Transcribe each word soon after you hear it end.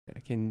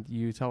Can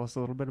you tell us a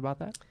little bit about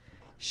that?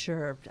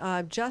 Sure.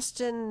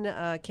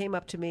 Justin came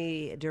up to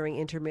me during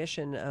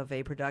intermission of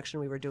a production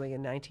we were doing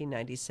in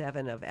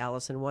 1997 of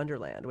Alice in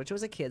Wonderland, which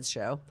was a kids'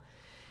 show.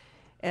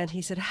 And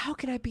he said, "How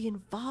can I be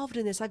involved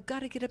in this? I've got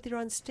to get up there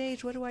on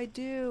stage. What do I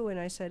do?" And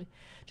I said,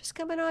 "Just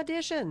come and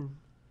audition.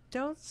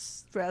 Don't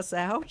stress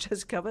out.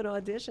 Just come and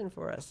audition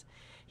for us."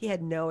 He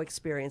had no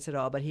experience at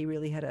all, but he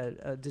really had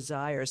a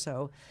desire.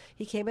 So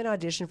he came and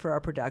auditioned for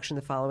our production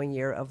the following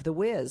year of The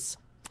Wiz,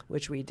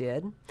 which we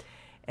did.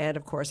 And,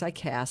 of course, I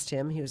cast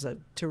him. He was a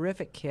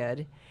terrific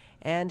kid.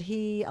 And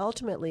he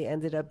ultimately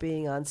ended up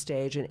being on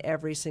stage in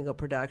every single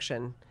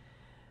production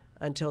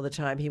until the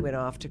time he went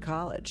off to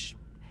college.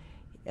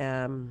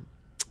 Wow.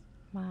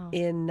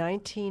 In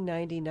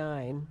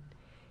 1999,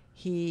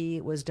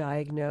 he was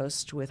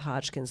diagnosed with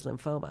Hodgkin's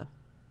lymphoma.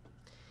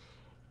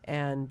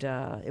 And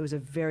it was a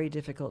very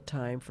difficult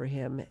time for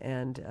him.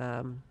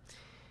 And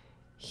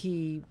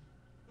he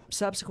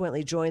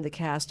subsequently joined the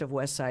cast of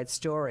West Side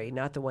Story,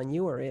 not the one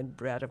you were in,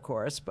 Brett, of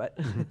course, but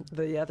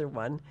the other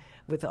one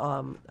with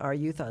our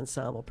youth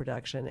ensemble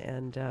production.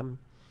 And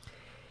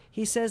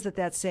he says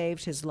that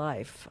saved his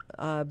life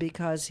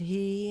because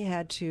he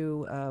had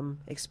to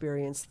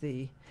experience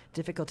the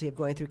difficulty of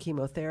going through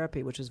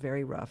chemotherapy, which was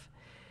very rough.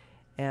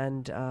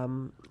 And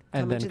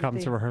then come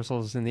to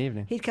rehearsals in the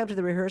evening. He'd come to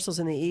the rehearsals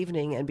in the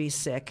evening and be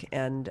sick,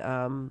 and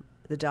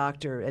the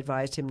doctor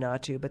advised him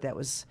not to, but that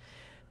was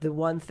the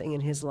one thing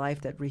in his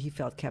life that he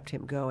felt kept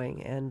him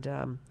going.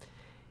 And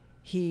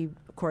he,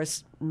 of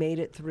course, made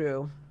it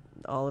through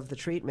all of the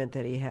treatment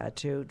that he had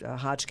to.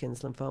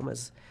 Hodgkin's lymphoma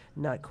is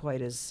not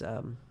quite as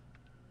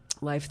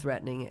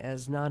life-threatening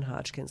as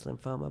non-Hodgkin's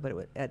lymphoma, but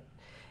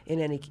in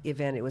any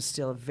event, it was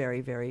still a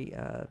very, very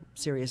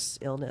serious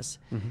illness.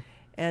 Mm-hmm.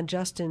 And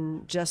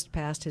Justin just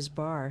passed his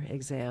bar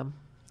exam.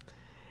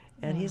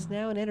 And he's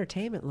now an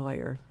entertainment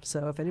lawyer.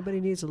 So if anybody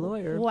needs a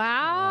lawyer.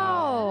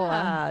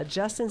 Wow.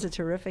 Justin's a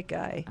terrific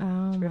guy.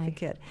 Terrific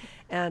kid.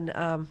 And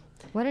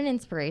what an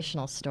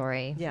inspirational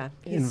story. Yeah.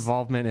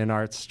 Involvement in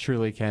arts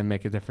truly can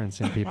make a difference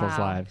in people's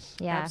lives.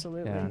 Yeah.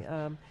 Absolutely.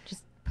 Yeah.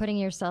 Just putting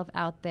yourself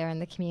out there in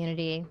the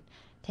community,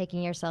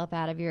 taking yourself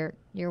out of your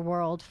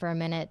world for a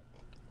minute.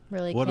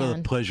 Really One of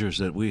the pleasures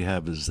that we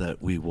have is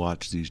that we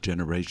watch these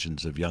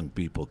generations of young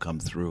people come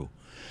through.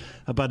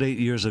 About 8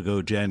 years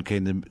ago, Jan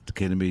came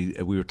to me,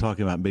 and we were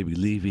talking about maybe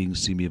leaving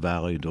Simi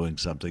Valley and doing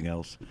something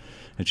else.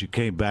 And she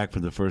came back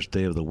from the first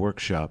day of the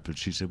workshop, and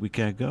she said, "We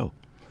can't go."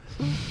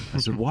 I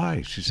said,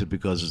 "Why?" She said,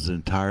 "Because it's an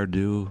entire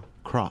new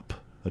crop,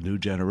 a new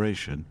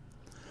generation."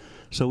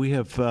 So we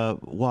have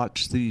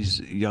watched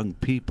these young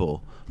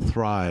people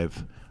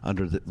thrive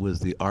with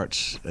the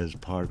arts as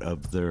part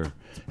of their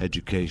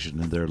education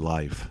and their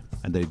life,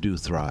 and they do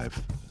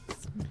thrive.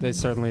 They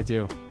certainly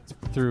do.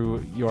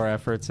 Through your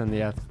efforts and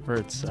the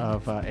efforts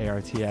of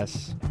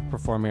ARTS,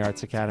 Performing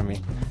Arts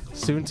Academy,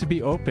 soon to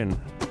be open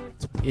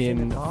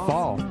in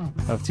fall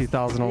of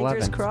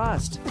 2011. Fingers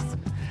crossed.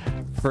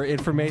 For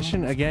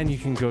information, again, you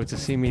can go to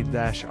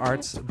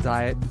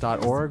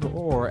simi-artsdiet.org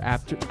or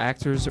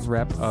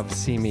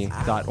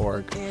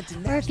actorsrepofsimi.org.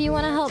 Or if you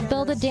want to help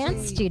build a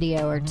dance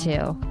studio or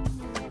two.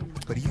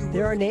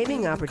 There are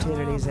naming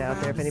opportunities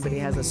out there if anybody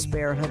has a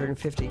spare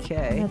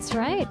 $150K. That's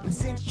right.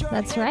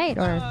 That's right.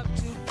 Or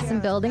some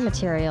building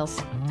materials.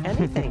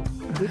 Anything.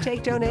 We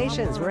take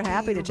donations. We're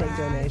happy to take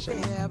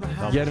donations.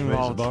 Get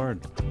involved.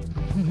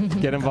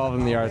 Get involved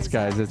in the arts,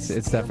 guys.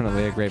 It's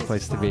definitely a great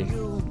place to be.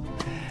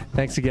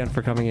 Thanks again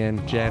for coming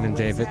in, Jan and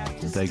David.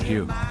 Thank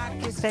you.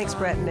 Thanks,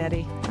 Brett and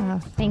Eddie.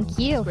 Thank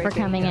you for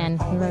coming in.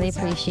 We really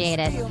appreciate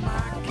it.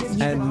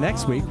 And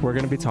next week, we're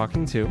going to be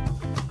talking to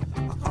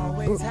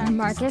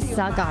Marcus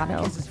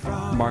Salgado.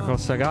 Marco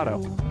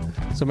Salgado.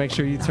 So make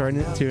sure you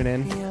tune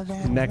in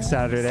next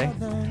Saturday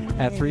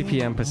at 3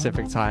 p.m.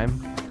 Pacific time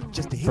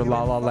for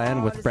La La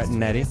Land with Brett and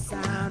Nettie.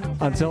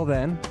 Until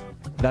then,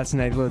 that's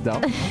Nettie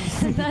Liddell.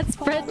 That's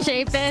Brett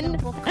Chapin.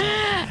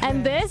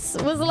 And this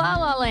was La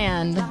La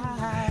Land.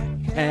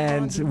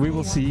 And we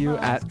will see you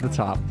at the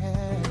top.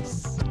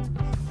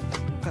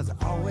 'Cause I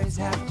always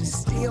have to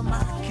steal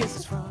my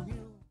kisses from you.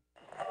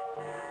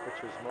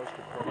 Which is most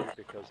important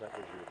because that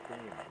was your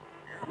theme.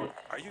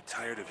 Are you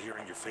tired of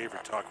hearing your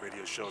favorite talk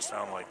radio show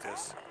sound like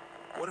this?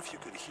 What if you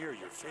could hear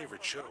your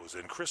favorite shows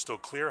in crystal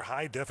clear,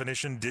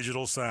 high-definition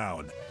digital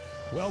sound?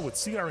 Well, with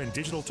CRN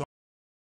Digital Talk